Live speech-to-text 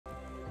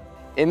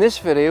In this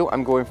video,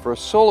 I'm going for a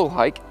solo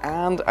hike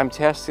and I'm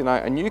testing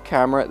out a new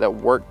camera that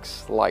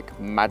works like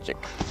magic.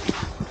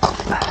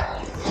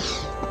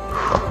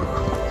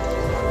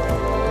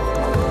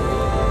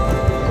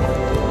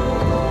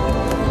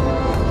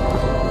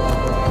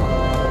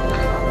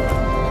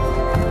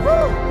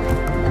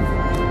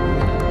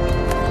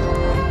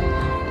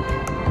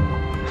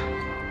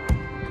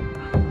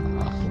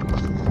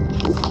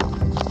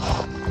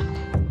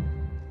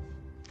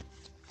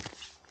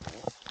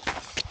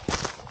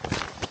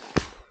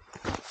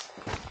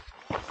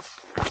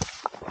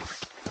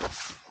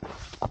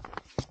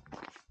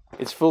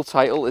 Its full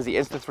title is the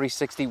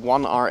Insta360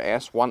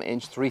 1RS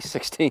 1-inch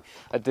 360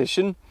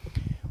 edition,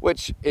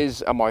 which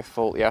is a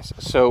mouthful, yes.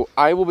 So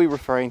I will be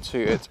referring to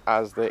it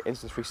as the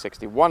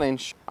Insta360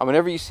 1-inch. And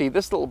whenever you see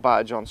this little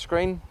badge on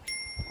screen,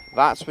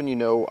 that's when you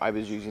know I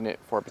was using it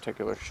for a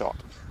particular shot.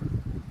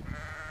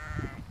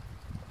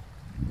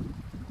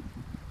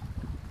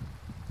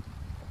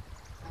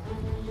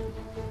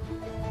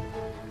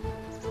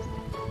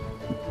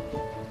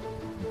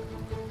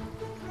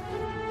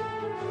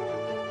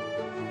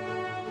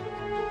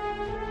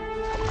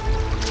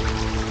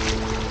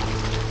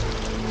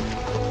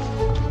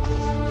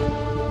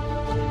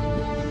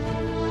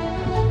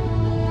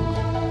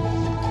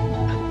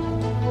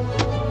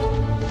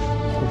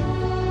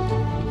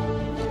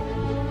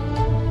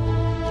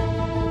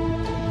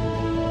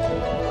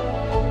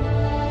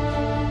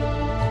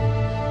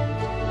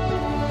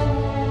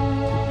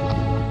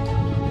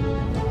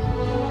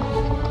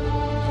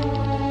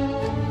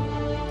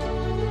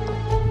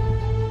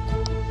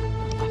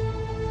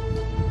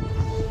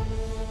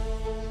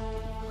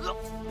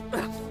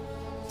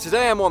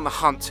 Today I'm on the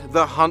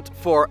hunt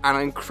for an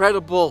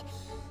incredible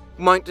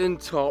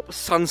mountaintop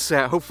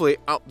sunset, hopefully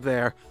up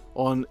there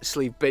on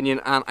Slieve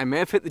Binion, and I may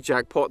have hit the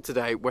jackpot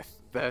today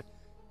with the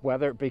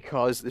weather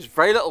because there's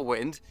very little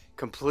wind,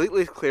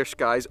 completely clear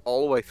skies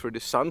all the way through to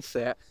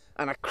sunset,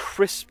 and a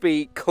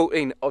crispy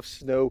coating of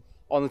snow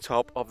on the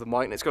top of the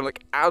mountain. It's going to look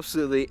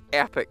absolutely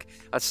epic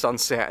at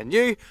sunset, and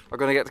you are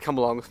going to get to come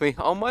along with me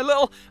on my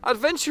little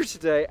adventure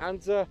today.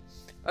 And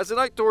as an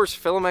outdoors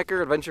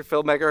filmmaker, adventure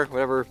filmmaker,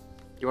 whatever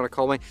you want to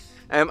call me,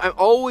 I'm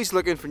always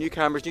looking for new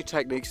cameras, new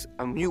techniques,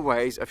 and new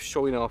ways of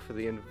showing off for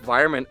the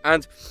environment.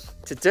 And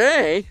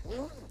today,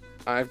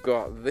 I've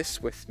got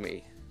this with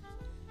me.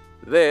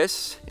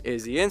 This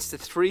is the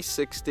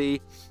Insta360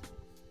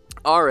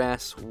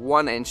 RS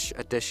 1-inch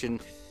edition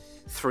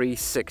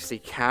 360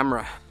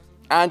 camera.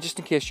 And just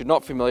in case you're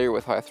not familiar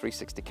with how a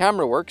 360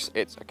 camera works,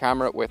 it's a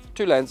camera with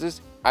two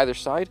lenses either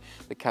side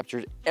that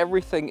captures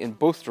everything in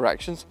both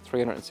directions,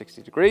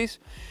 360 degrees.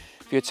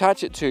 If you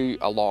attach it to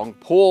a long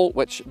pole,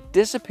 which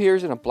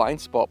disappears in a blind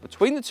spot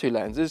between the two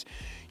lenses,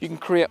 you can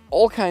create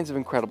all kinds of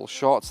incredible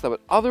shots that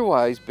would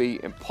otherwise be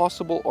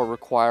impossible or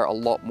require a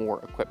lot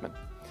more equipment.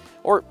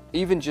 Or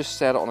even just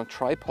set it on a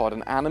tripod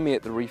and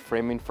animate the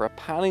reframing for a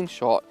panning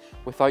shot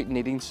without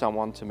needing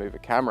someone to move a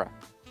camera.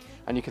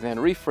 And you can then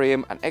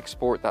reframe and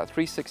export that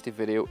 360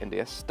 video into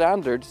a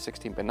standard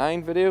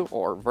 16:9 video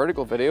or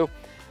vertical video,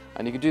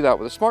 and you can do that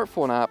with a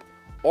smartphone app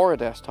or a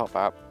desktop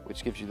app,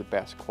 which gives you the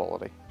best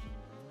quality.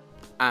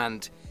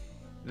 And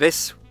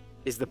this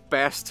is the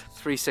best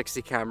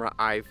 360 camera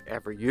I've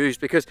ever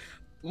used, because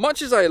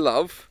much as I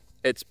love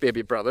its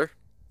baby brother,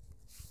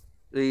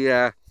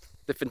 the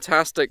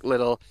fantastic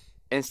little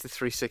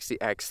Insta360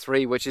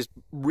 X3, which is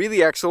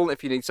really excellent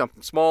if you need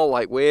something small,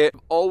 lightweight,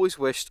 I've always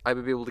wished I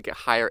would be able to get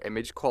higher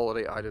image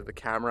quality out of the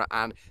camera,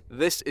 and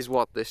this is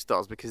what this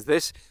does, because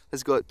this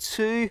has got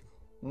two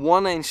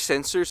 1-inch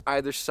sensors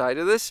either side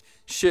of this,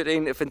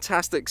 shooting a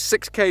fantastic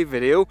 6K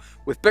video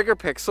with bigger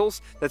pixels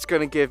that's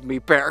going to give me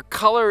better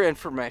color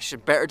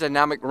information, better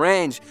dynamic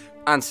range,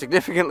 and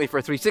significantly for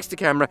a 360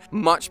 camera,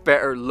 much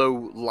better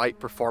low light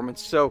performance.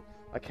 So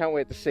I can't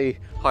wait to see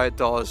how it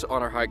does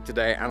on our hike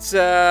today. And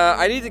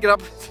I need to get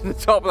up to the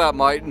top of that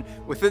mountain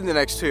within the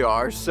next 2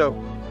 hours, so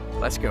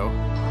let's go.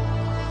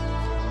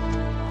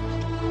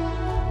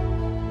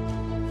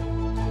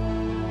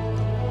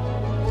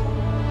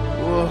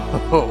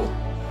 Whoa.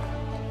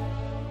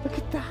 Look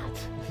at that.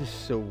 This is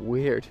so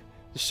weird.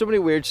 There's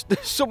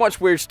so much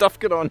weird stuff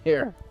going on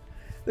here.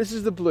 This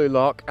is the Blue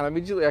Lock, and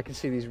immediately I can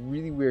see these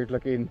really weird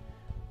looking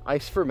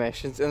ice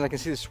formations, and I can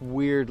see this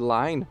weird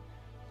line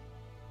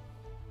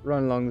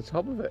run along the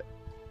top of it.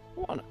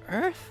 What on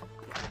earth?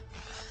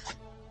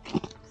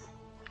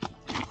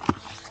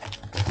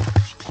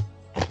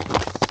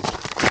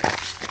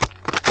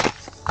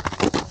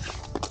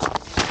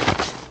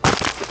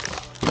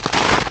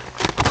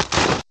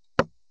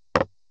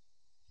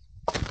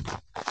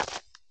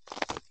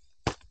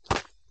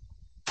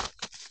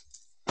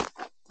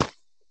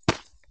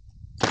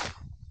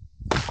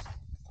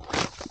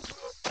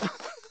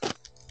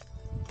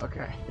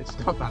 Okay, it's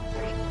not that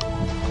big.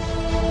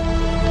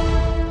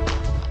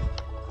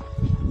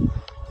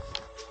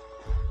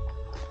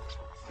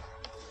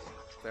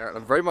 There, and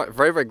I'm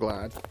very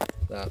glad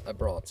that I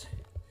brought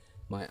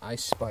my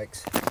ice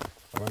spikes,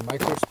 or my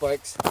micro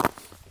spikes,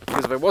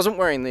 because if I wasn't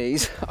wearing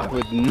these, I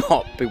would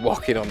not be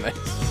walking on this.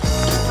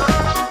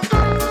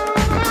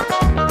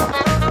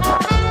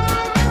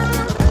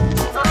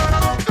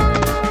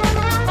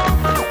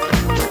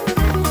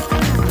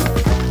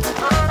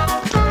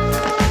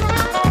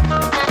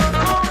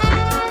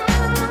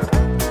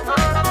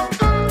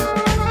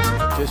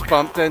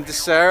 bumped into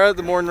Sarah,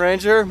 the Morning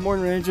Ranger.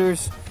 Morning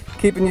Rangers,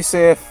 keeping you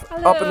safe.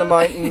 Hello. Up in the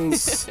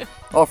mountains,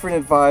 offering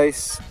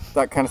advice,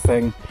 that kind of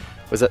thing.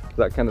 Was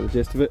that kind of the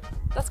gist of it?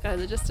 That's kind of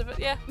the gist of it,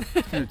 yeah.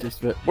 Kind of the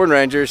gist of it. Morning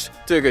Rangers,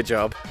 do a good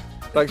job.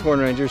 Thanks,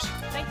 Morning Rangers.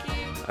 Thank you.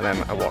 And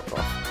then I walked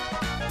off.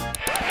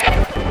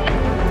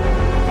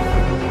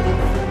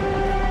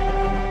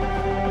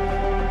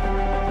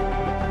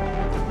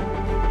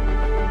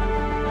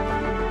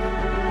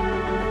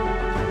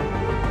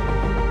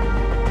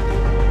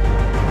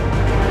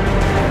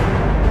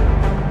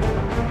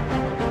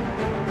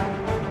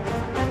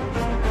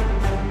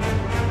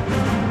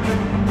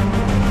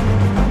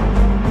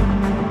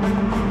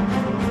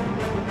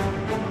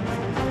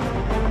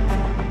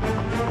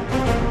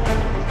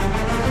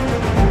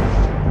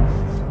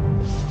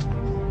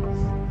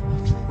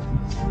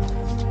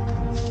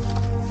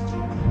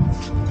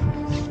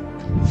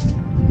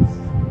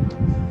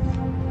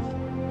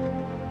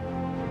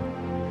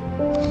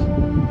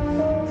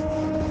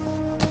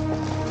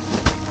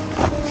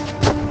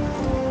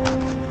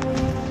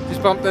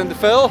 Just bumped into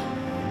Phil.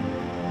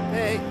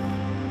 Hey,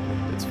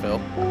 it's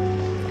Phil.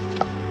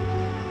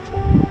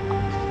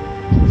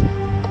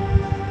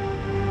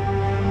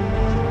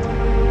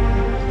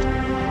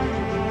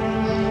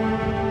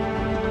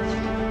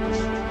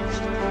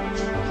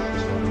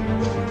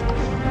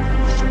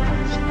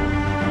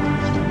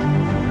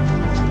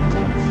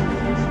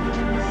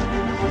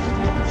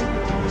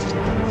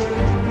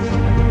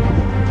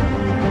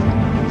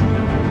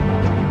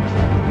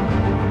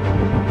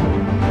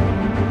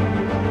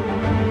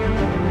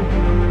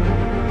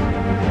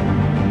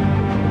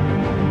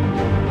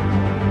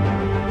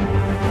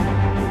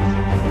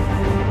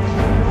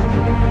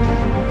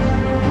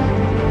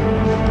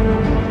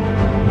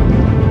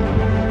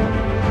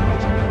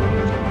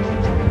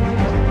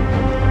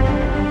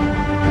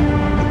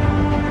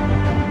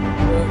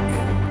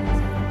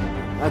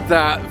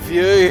 That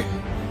view,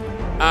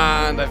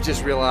 and I've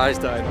just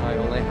realised I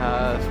only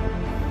have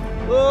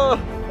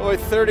only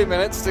 30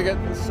 minutes to get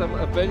to the summit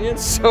of Binion,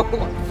 so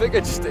I think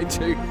I just need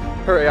to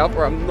hurry up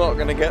or I'm not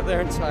going to get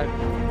there in time.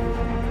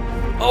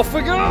 Off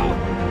we go!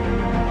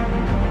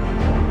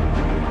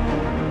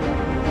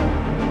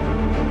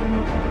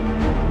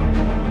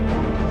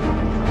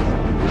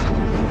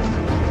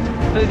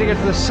 I need to get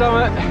to the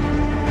summit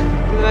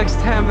in the next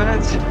 10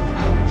 minutes.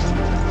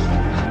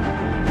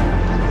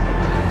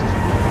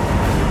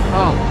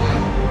 Oh,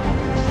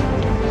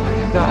 look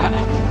at that.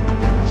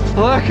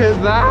 Look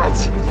at that.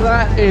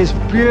 That is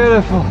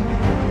beautiful.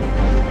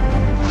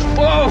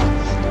 Whoa.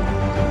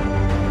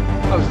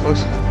 That was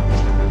close.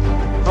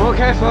 I'm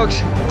okay,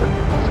 folks.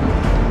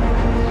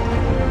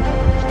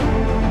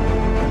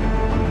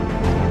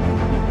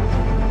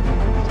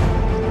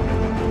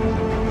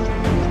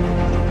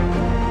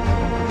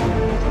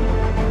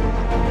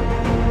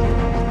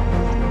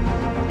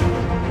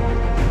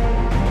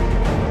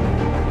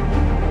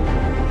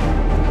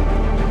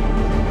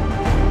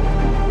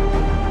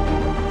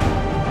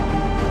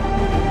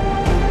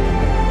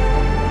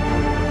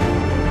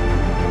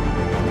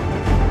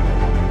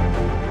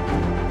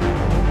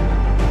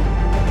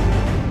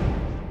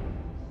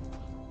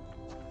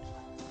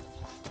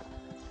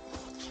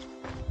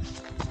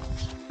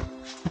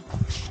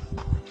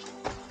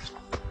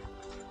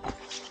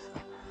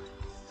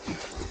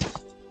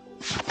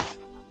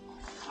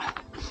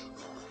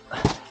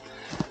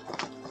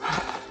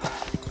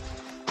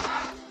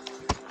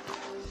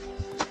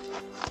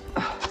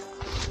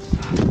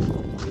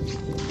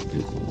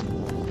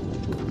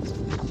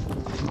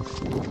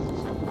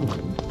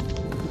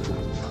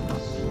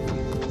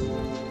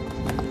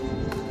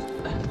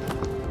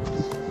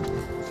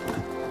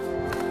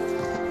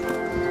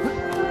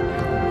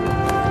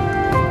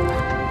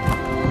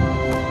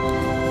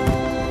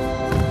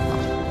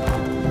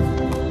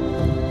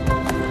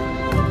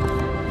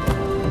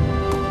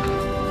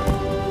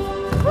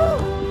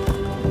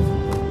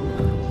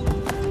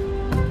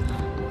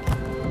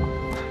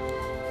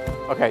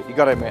 Okay, you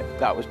gotta admit,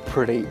 that was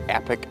pretty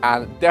epic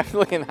and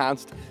definitely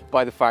enhanced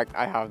by the fact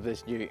I have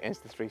this new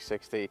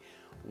Insta360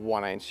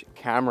 1-inch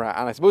camera.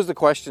 And I suppose the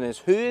question is,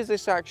 who is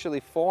this actually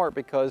for?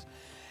 Because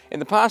in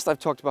the past I've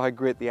talked about how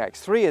great the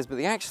X3 is, but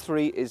the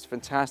X3 is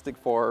fantastic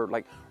for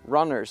like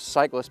runners,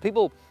 cyclists,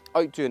 people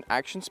out doing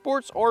action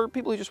sports, or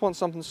people who just want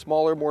something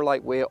smaller, more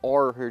lightweight,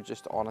 or who are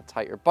just on a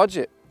tighter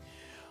budget.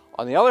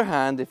 On the other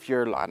hand, if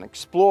you're an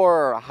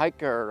explorer, a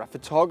hiker, a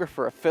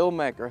photographer, a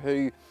filmmaker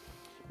who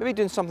maybe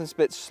doing something a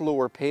bit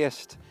slower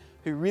paced,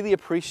 who really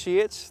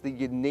appreciates the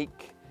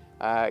unique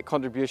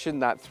contribution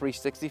that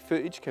 360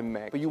 footage can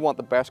make, but you want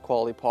the best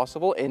quality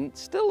possible in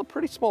still a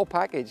pretty small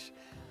package,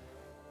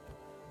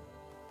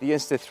 the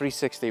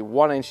Insta360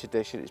 1-inch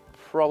edition is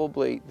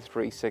probably the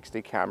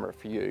 360 camera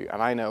for you.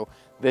 And I know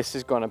this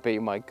is going to be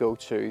my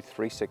go-to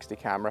 360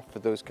 camera for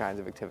those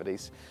kinds of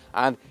activities.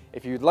 And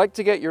if you'd like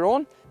to get your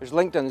own, there's a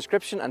link down in the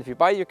description, and if you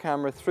buy your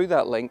camera through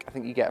that link, I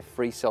think you get a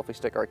free selfie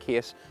stick or a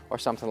case or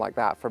something like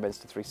that from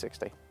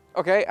Insta360.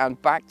 Okay,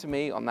 and back to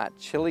me on that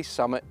chilly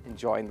summit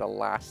enjoying the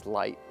last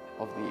light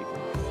of the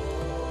evening.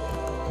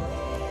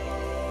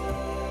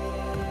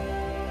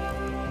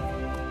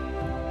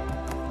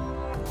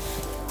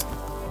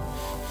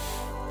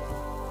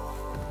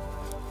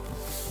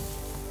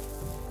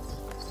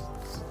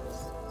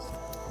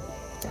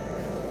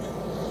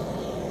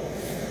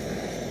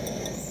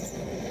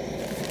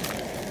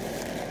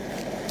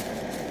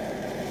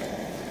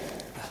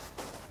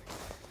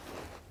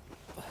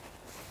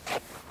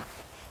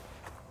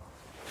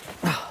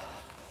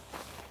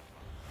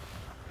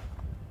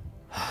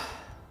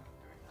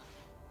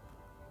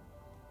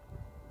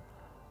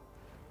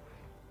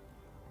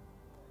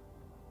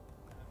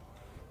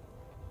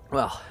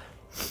 Well,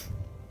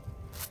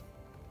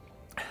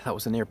 that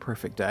was a near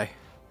perfect day.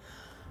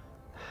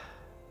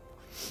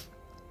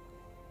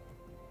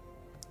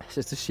 It's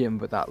just a shame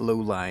about that low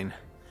line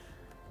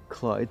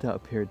cloud that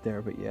appeared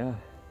there, but yeah,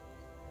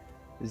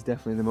 it's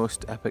definitely the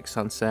most epic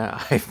sunset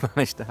I've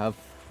managed to have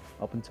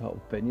up on top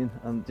of Binion.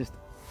 And just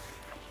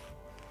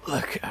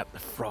look at the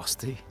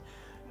frosty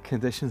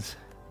conditions.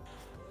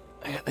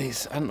 I get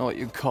these, I don't know what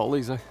you'd call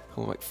these, I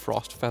call them like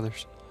frost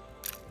feathers.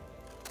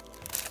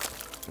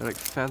 They're like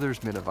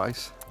feathers made of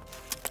ice.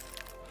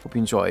 Hope you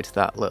enjoyed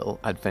that little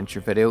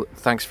adventure video.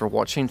 Thanks for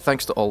watching.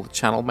 Thanks to all the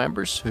channel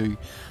members who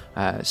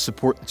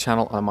support the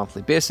channel on a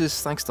monthly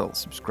basis. Thanks to all the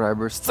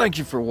subscribers. Thank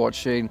you for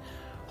watching.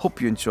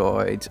 Hope you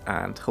enjoyed,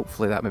 and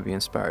hopefully that maybe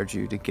inspired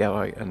you to get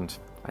out and,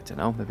 I don't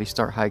know, maybe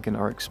start hiking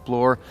or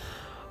explore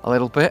a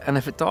little bit. And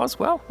if it does,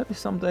 well, maybe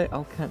someday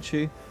I'll catch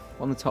you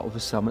on the top of a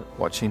summit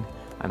watching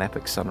an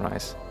epic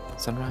sunrise.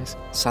 Sunrise?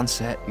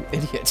 Sunset, you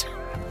idiot.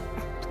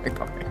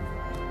 Bye.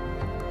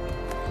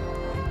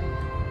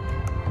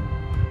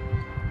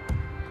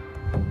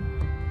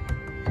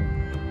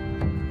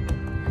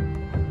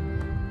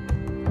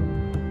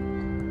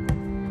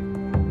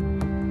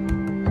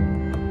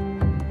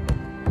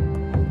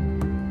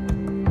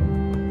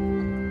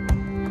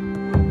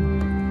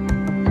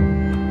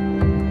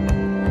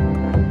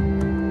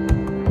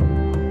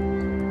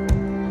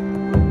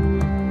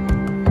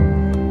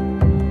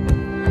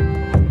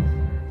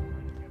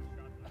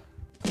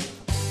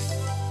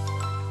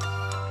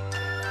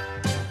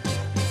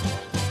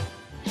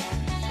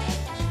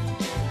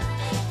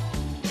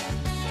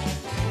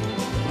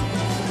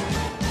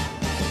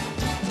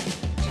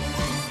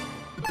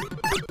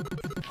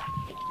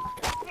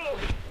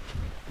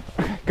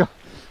 Go,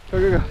 go,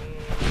 go, go.